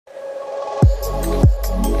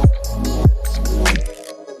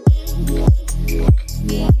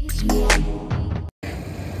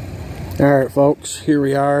Alright folks, here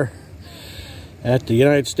we are at the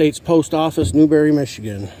United States Post Office, Newberry,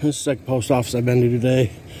 Michigan. This is the second post office I've been to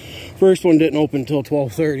today. First one didn't open until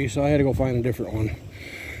 12:30, so I had to go find a different one.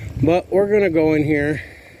 But we're going to go in here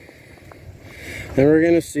and we're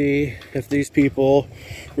going to see if these people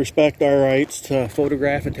respect our rights to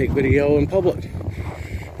photograph and take video in public,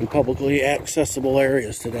 in publicly accessible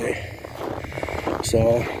areas today.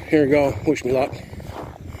 So here we go, wish me luck.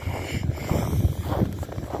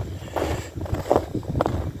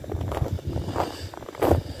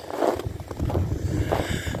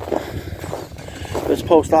 This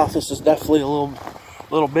post office is definitely a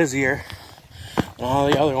little busier than all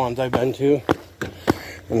the other ones I've been to.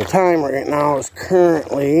 And the time right now is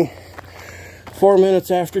currently 4 minutes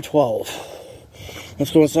after 12.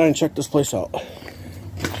 Let's go inside and check this place out.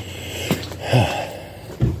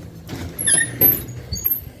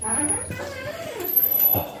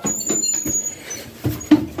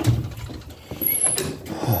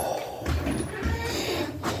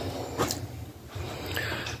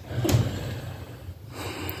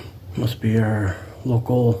 Must be our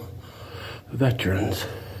local veterans.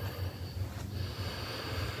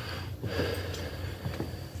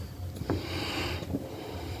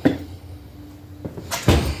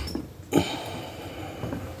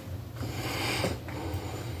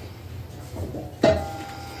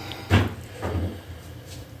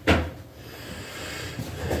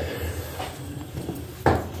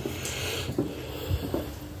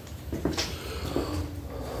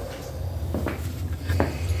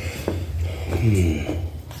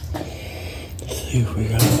 Let's see if we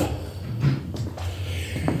got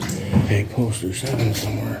a poster 7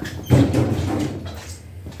 somewhere.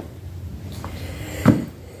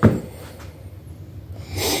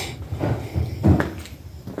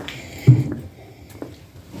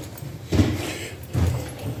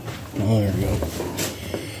 Oh, there we go.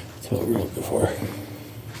 That's what we're looking for.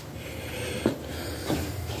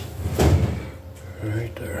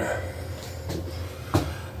 Right there.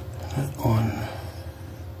 That one.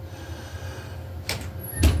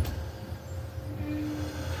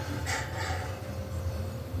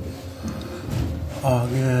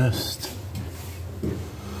 August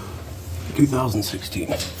 2016.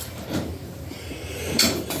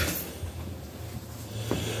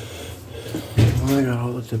 Well, I got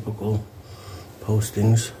all the typical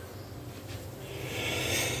postings.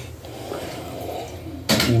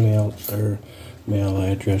 Email or mail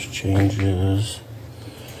address changes.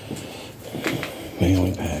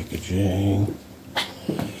 Mailing packaging.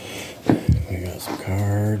 We got some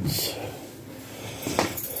cards.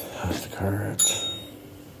 That's the cards.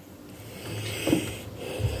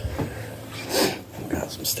 Got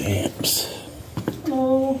some stamps.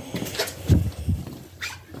 Oh.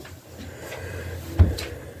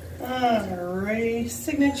 Alrighty,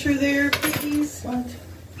 signature there, please. What?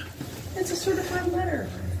 It's a certified letter.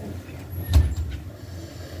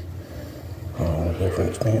 All the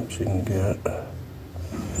different stamps you can get.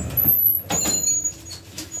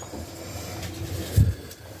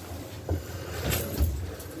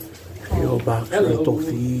 PO box rental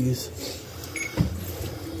fees.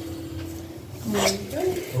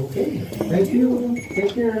 Okay, thank you.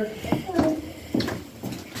 Take care.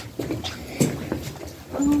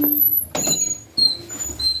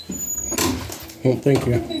 Well, thank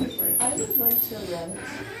you. I would like to rent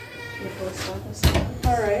the post office.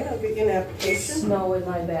 Alright, I'll get you an application. Snow in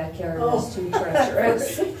my backyard is too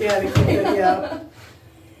treacherous. Yeah, to keep it, yeah.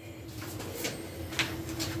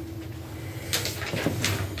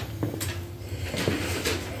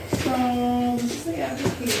 So, this is the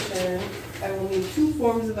application. I will need 2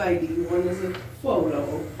 forms of ID. One is a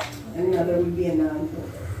photo, and the other would be a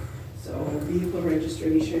non-photo. So, vehicle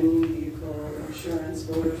registration, vehicle insurance,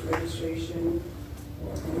 voter's registration,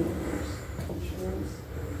 or homeowner's insurance.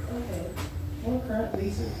 Okay. Or current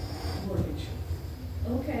lease or mortgage.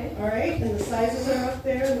 Okay. Alright, and the sizes are up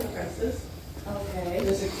there in the presses. Okay.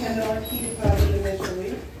 There's a $10 key deposit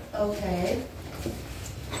initially. Okay.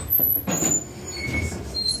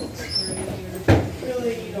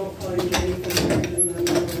 Really, you don't probably need anything more than the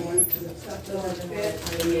number 1 because if stuff doesn't fit.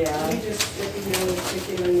 Yeah. You just stick a nail, stick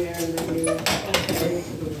it in there, and then you.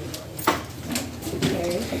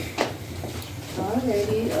 Okay.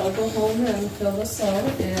 Alrighty, I'll go home and fill this out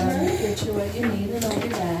and get you what you need and I'll be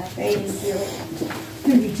back. Thank you.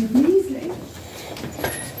 Maybe too easy.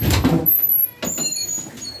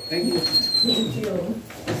 Thank you. Thank you.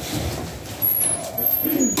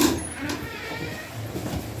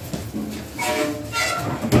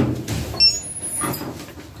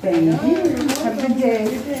 Thank you. Have a good day.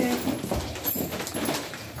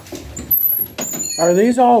 Are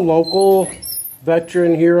these all local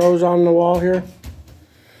veteran heroes on the wall here.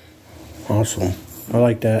 Awesome. I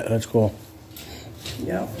like that. That's cool.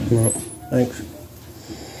 Yep. Well, thanks.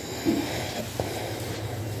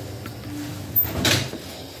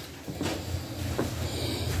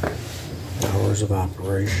 Hours of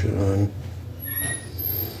operation.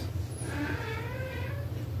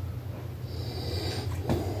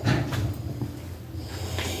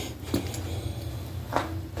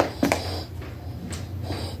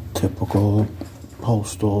 Typical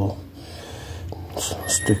postal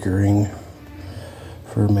stickering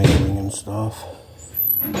for mailing and stuff.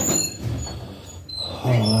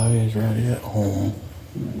 Oh, he's ready at home.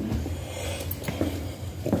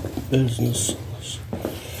 Business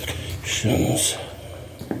solutions.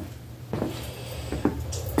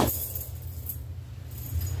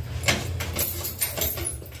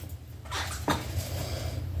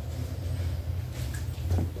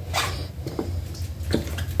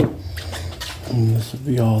 And this would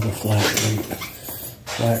be all the flat rate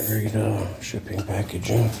shipping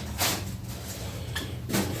packaging.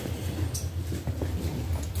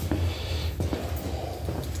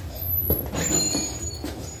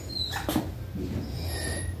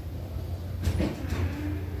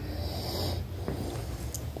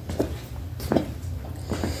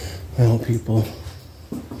 Well, people,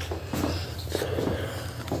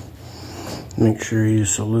 make sure you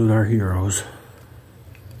salute our heroes.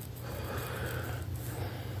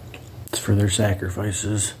 It's for their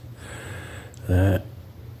sacrifices that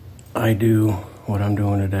I do what I'm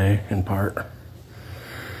doing today, in part.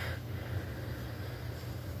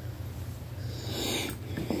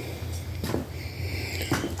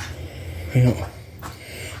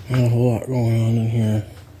 Not a whole lot going on in here.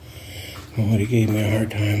 Nobody gave me a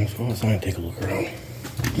hard time. Let's go outside and take a look around.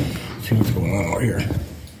 See what's going on out here.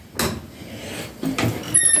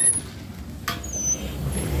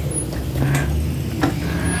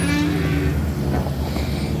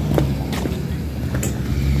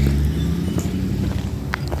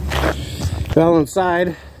 Well,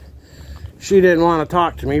 inside, she didn't want to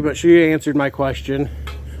talk to me, but she answered my question.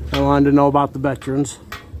 I wanted to know about the veterans.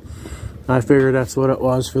 I figured that's what it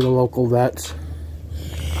was for the local vets.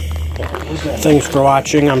 Thanks for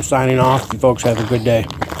watching. I'm signing off. You folks have a good day.